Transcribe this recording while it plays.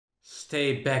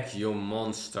Stay back, you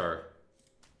monster.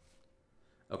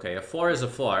 Okay, a 4 is a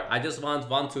 4. I just want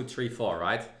 1, 2, 3, 4,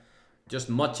 right? Just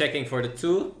mod checking for the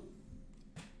 2.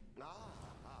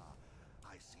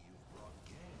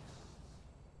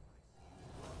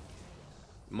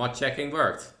 Mod checking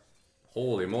worked.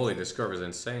 Holy moly, this curve is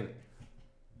insane.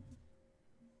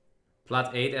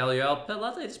 Plat 8 LUL.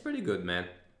 Plat 8 is pretty good, man.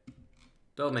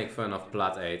 Don't make fun of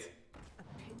Plat 8.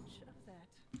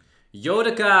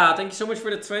 Yodaka, thank you so much for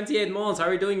the 28 months. How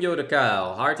are you doing,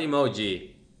 Yodaka? Heart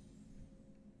emoji.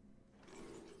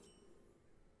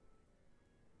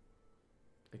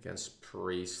 Against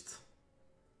Priest.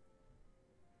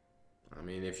 I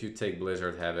mean, if you take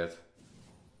Blizzard, have it.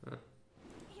 Huh.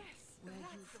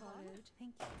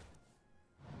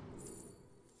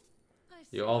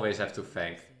 You always have to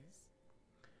tank.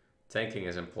 Tanking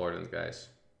is important, guys.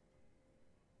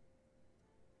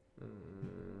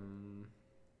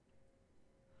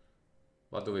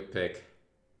 What do we pick?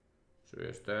 So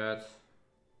is that.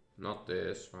 Not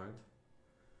this, right?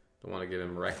 Don't want to give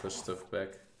him reckless stuff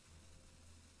back.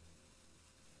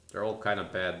 They're all kind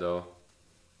of bad though.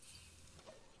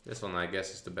 This one I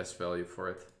guess is the best value for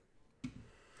it.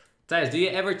 Thijs, do you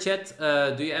ever chat?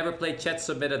 Do you ever play chat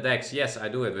submitted decks? Yes, I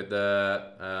do it with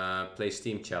the play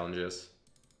Steam challenges.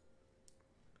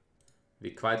 We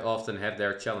quite often have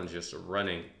their challenges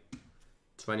running.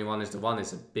 21 is the one,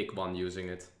 is a big one using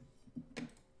it.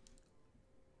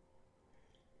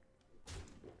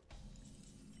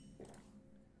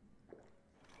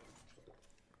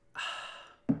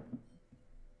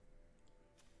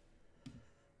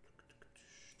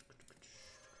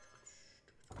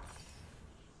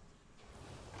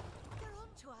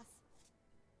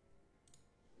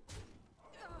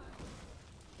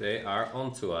 They are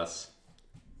onto us.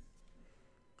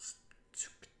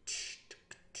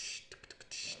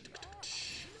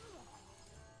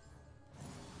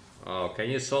 Oh, can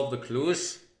you solve the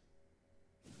clues?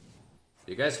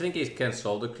 Do you guys think he can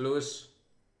solve the clues?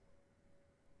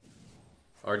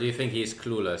 Or do you think he's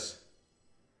clueless?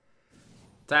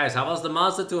 Thijs, how was the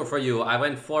Master Tour for you? I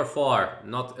went 4-4.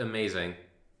 Not amazing.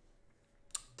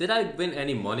 Did I win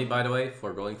any money, by the way,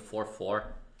 for going 4-4?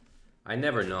 I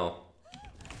never know.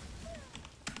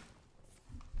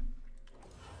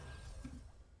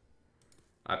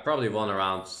 I probably won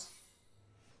around $500,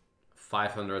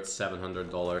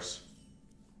 $700.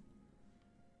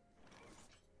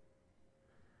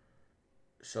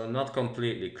 So not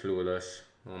completely clueless.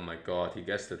 Oh my god, he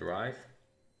guessed it right.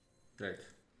 Right.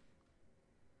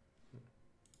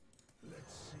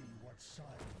 Let's see what side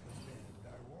of the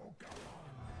bed I woke up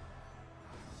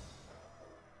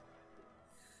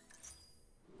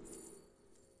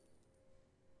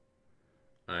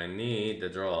on. I need the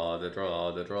draw, the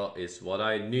draw, the draw is what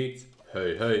I need.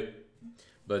 Hey, hey.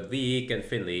 But we can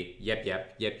Finley. Yep,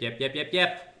 yep, yep, yep, yep, yep,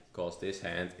 yep. Cause this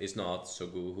hand is not so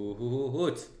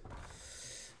good.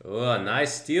 Oh,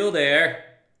 nice steal there.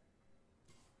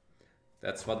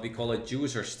 That's what we call a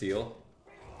juicer steal.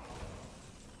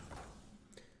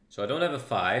 So I don't have a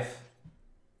 5.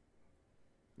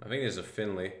 I think there's a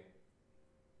Finley.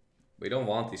 We don't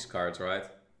want these cards, right?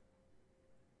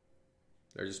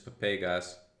 They're just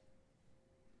Papegas.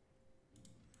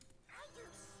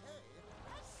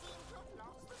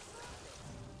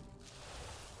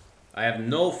 I have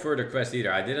no further quest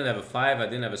either. I didn't have a 5, I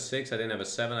didn't have a 6, I didn't have a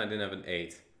 7, I didn't have an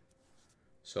 8.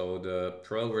 So the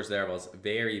progress there was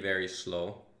very, very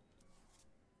slow.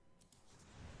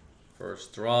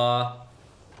 First draw.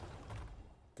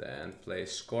 Then play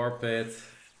Scorpit.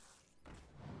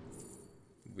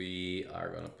 We are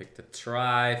gonna pick the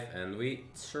Thrive and we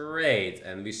trade.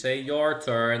 And we say your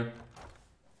turn.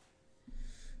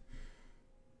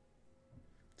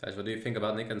 Thijs, what do you think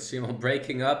about Nick and Simon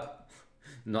breaking up?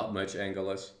 Not much,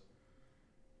 Angelus.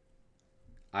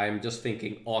 I'm just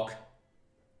thinking Ock.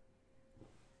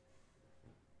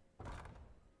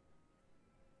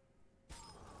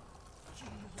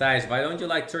 Thijs, why don't you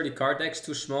like 30 card decks?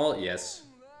 Too small? Yes.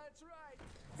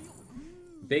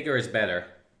 Bigger is better.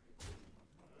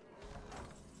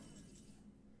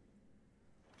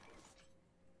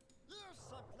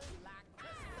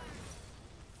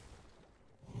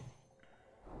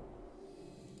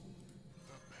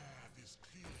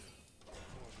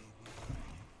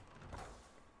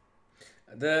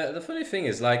 The funny thing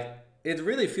is, like, it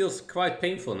really feels quite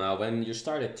painful now when you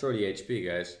start at 30 HP,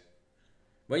 guys.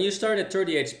 When you start at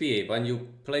 30 HP, when you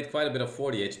played quite a bit of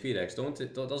 40 HP decks,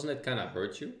 doesn't it kind of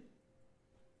hurt you?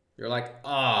 You're like,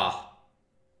 ah.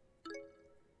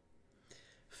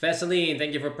 Vaseline,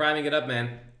 thank you for priming it up,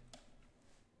 man.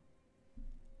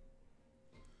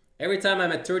 Every time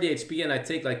I'm at 30 HP and I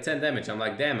take like 10 damage, I'm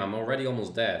like, damn, I'm already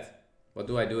almost dead. What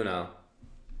do I do now?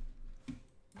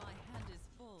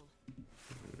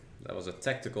 That was a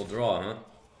tactical draw, huh?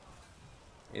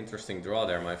 Interesting draw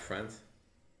there, my friend.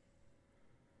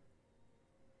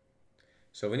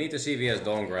 So we need to see if he has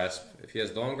Dawn Grasp. If he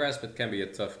has Dawn Grasp, it can be a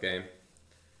tough game.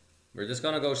 We're just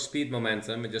gonna go speed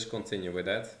momentum and just continue with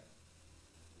that.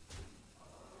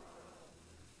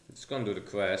 I'm just gonna do the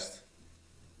quest.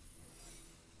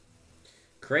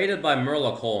 Created by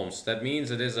Murloc Holmes. That means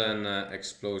it is an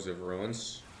explosive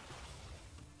ruins.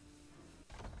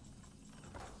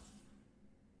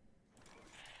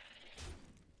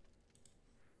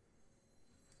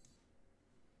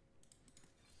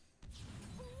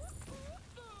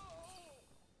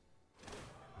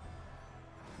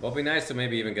 Would be nice to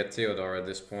maybe even get Theodore at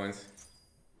this point.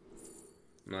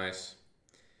 Nice.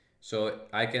 So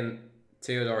I can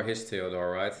Theodore his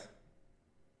Theodore, right?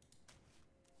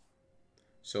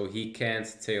 So he can't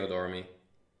Theodore me.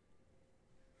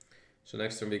 So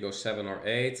next turn we go 7 or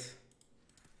 8.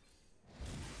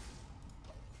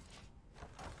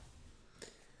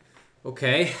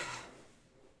 Okay.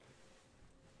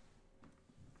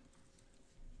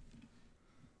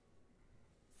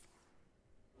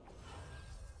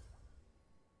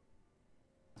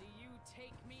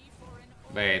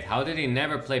 Wait, how did he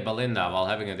never play Belinda while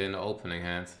having it in the opening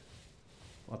hand?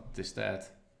 What is that?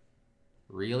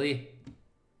 Really?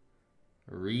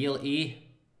 Really?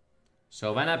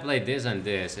 So when I play this and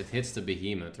this, it hits the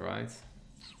behemoth, right?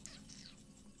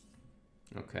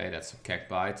 Okay, that's a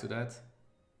Kekbai to that.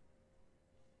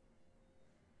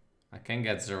 I can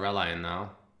get Zarella in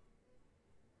now.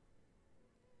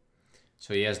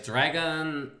 So he has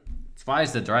dragon,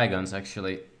 twice the dragons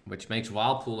actually, which makes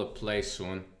Wildpool a play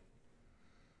soon.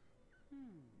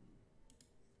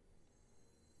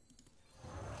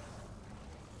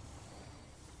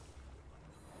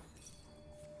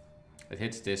 It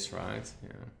hits this, right? Yeah.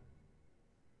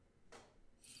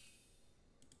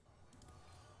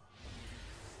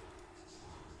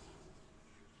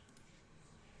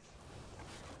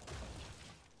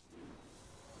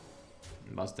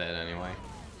 Was dead anyway.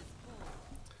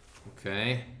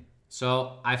 Okay.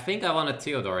 So I think I wanted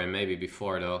Theodore in maybe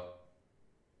before though.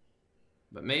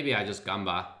 But maybe I just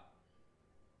Gamba.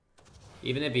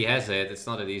 Even if he has it, it's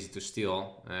not that easy to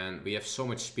steal. And we have so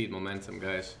much speed momentum,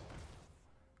 guys.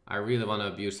 I really want to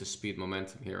abuse the speed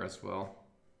momentum here as well.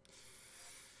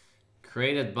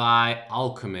 Created by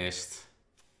Alchemist.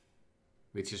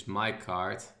 Which is my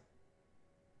card.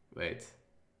 Wait.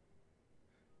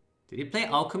 Did he play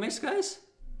Alchemist, guys?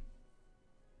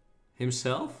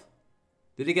 Himself?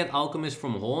 Did he get Alchemist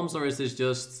from Holmes, or is this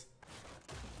just...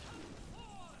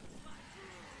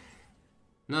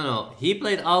 No, he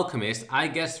played Alchemist, I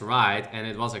guessed right, and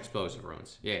it was Explosive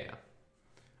Runes. Yeah.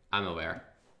 I'm aware.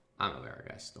 I'm aware,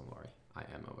 guys, don't worry. I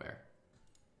am aware.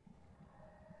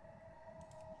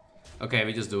 Okay,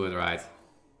 we just do it right.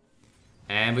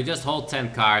 And we just hold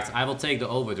 10 cards. I will take the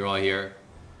overdraw here.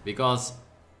 Because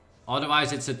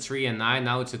otherwise it's a 3 and 9.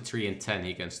 Now it's a 3 and 10.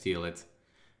 He can steal it.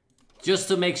 Just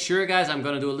to make sure, guys, I'm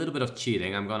going to do a little bit of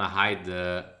cheating. I'm going to hide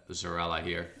the Zarella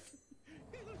here.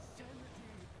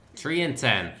 3 and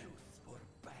 10.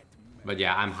 But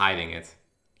yeah, I'm hiding it.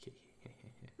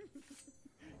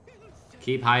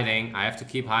 Keep hiding. I have to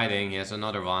keep hiding. He has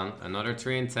another one. Another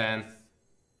 3 and 10.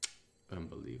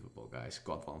 Unbelievable, guys.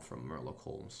 Got one from Murloc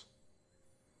Holmes.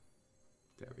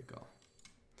 There we go.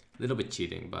 A little bit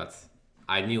cheating, but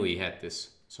I knew he had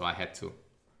this, so I had to.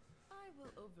 I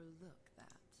will overlook that.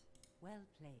 Well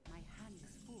played. My hand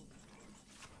is full.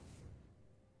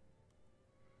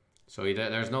 So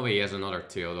there's no way he has another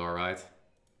Theodore, right?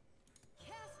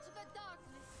 Cast the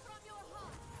darkness from your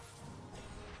heart.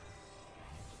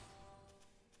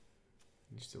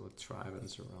 He's still a tribe and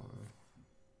Zarella.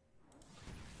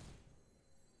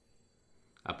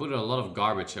 I put a lot of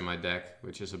garbage in my deck,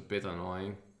 which is a bit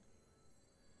annoying.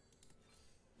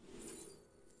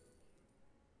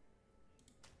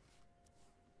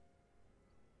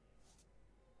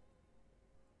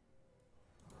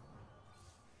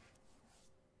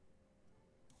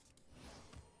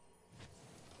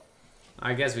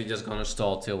 I guess we're just gonna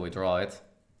stall till we draw it.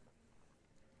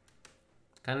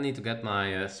 Kinda need to get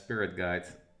my spirit guide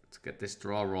to get this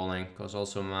draw rolling, because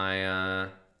also my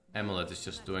amulet is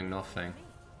just doing nothing.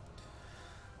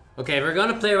 Okay, we're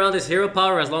gonna play around his hero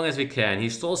power as long as we can. He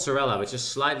stole Zarella, which is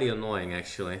slightly annoying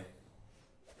actually.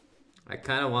 I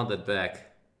kinda want that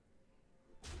back.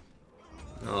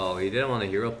 Oh, he didn't want a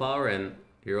hero power and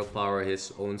hero power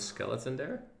his own skeleton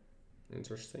there?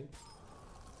 Interesting.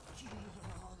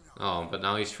 Oh, but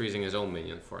now he's freezing his own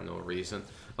minion for no reason.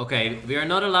 Okay, we are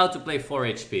not allowed to play 4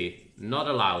 HP. Not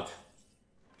allowed.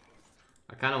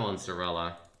 I kinda want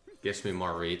Zarella. Gives me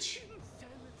more reach.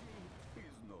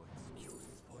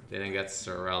 Didn't get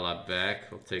Sorella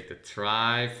back. We'll take the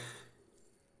Thrive.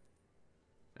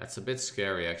 That's a bit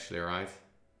scary actually, right?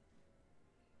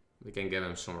 We can give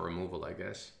him some removal, I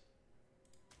guess.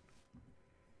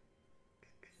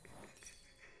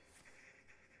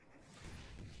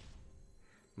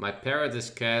 My parrot is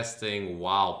casting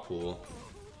Whirlpool.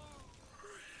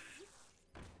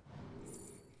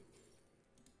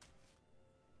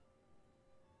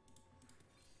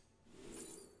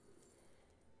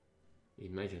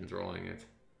 Imagine drawing it.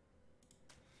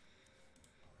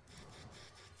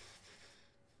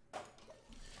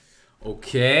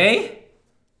 Okay.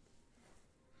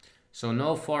 So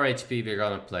no 4 HP we're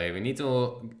gonna play. We need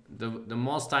to... The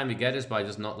most time we get is by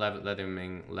just not letting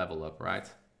him level up, right?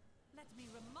 Let me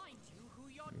remind you who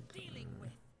you're dealing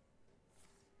with.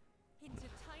 Into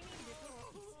tiny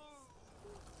little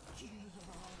pieces.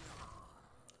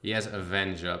 He has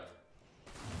Avenge up.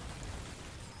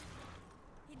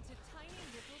 Into tiny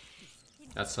little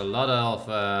pieces. That's a lot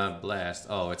of blast.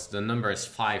 Oh, it's the number is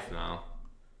 5 now.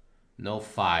 No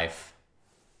 5.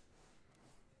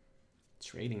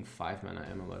 Trading 5 mana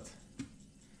amulet.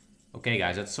 Okay,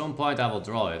 guys, at some point I will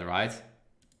draw it, right?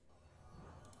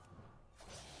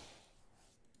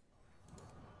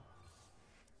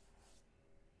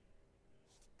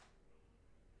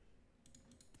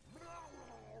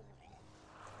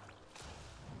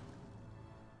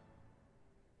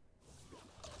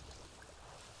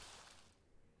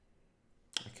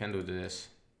 I can do this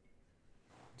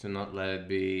to not let it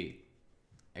be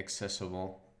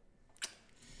accessible.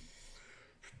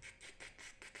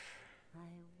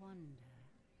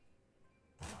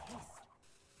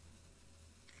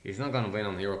 He's not gonna win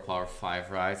on hero power 5,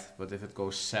 right? But if it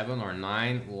goes 7 or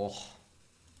 9, oh.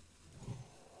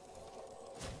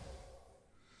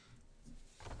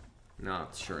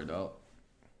 Not sure though.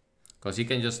 Because he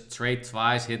can just trade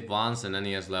twice, hit once, and then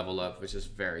he has level up, which is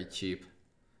very cheap.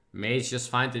 Mage,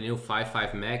 just find the new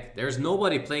 5/5 mech. There's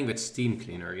nobody playing with Steam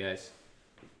Cleaner, guys.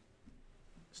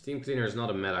 Steam Cleaner is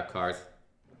not a meta card.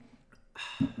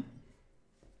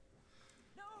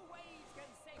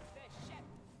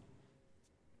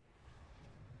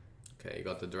 Okay, you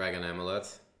got the Dragon Amulet.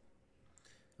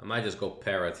 I might just go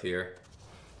Parrot here.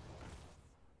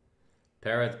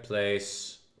 Parrot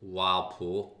plays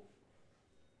Whirlpool.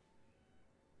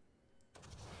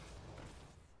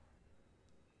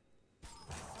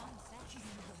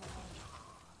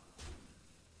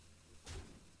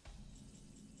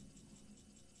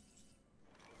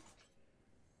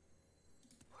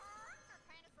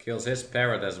 Kills his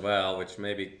Parrot as well, which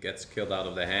maybe gets killed out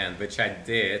of the hand, which I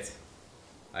did.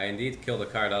 I indeed killed a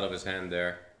card out of his hand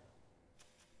there.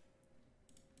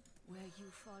 Were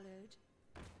you followed?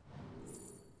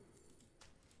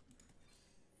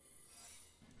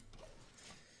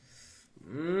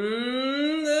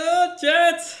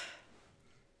 Chat!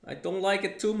 I don't like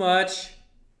it too much.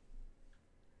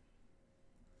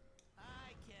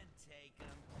 I can take him.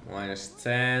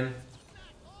 -10.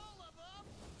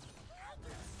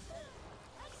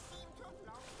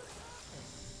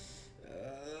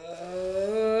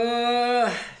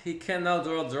 He can now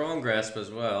draw Drone Grasp as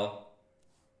well.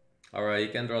 Alright,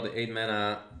 he can draw the 8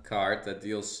 mana card that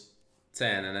deals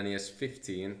 10 and then he has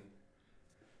 15.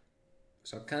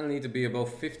 So I kind of need to be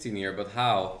above 15 here, but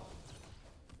how?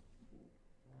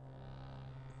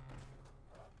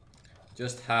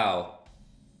 Just how?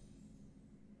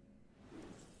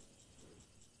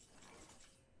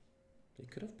 He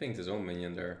could have pinged his own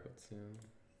minion there, but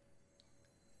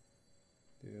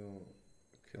deal,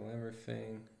 kill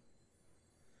everything.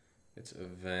 It's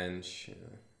Avenge.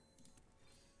 Yeah.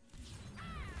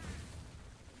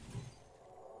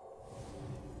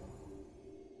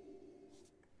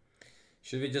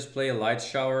 Should we just play a Light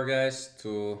Shower, guys,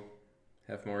 to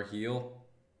have more heal?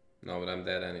 No, but I'm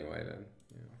dead anyway then.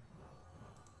 Yeah.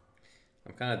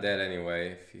 I'm kind of dead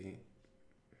anyway if he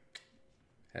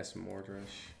has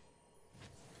Mordrush.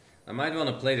 I might want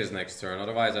to play this next turn,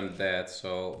 otherwise I'm dead,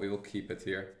 so we will keep it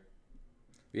here.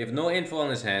 We have no info on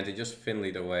his hand, he just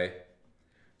Finley'd away.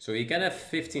 So he can have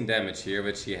 15 damage here,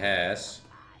 which he has.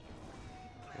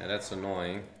 Yeah, that's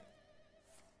annoying.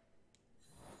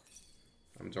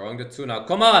 I'm drawing the 2 now.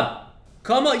 Come on!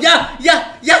 Come on! Yeah!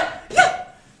 Yeah! Yeah!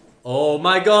 Yeah! Oh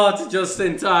my god, just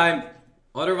in time.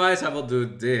 Otherwise I will do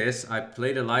this. I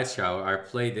play the Light Shower, I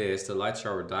play this, the Light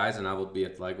Shower dies and I will be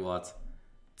at like what?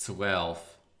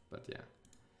 12. But yeah.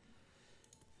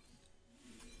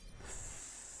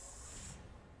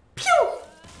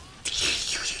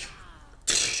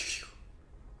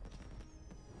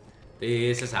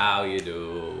 This is how you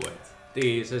do it.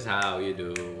 This is how you do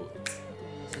it.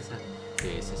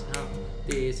 This is how.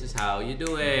 This is how you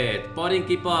do it.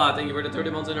 Podinky Pod, thank you for the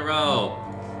 30 months in a row.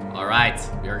 Alright,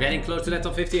 we are getting close to that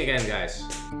top 50 again, guys.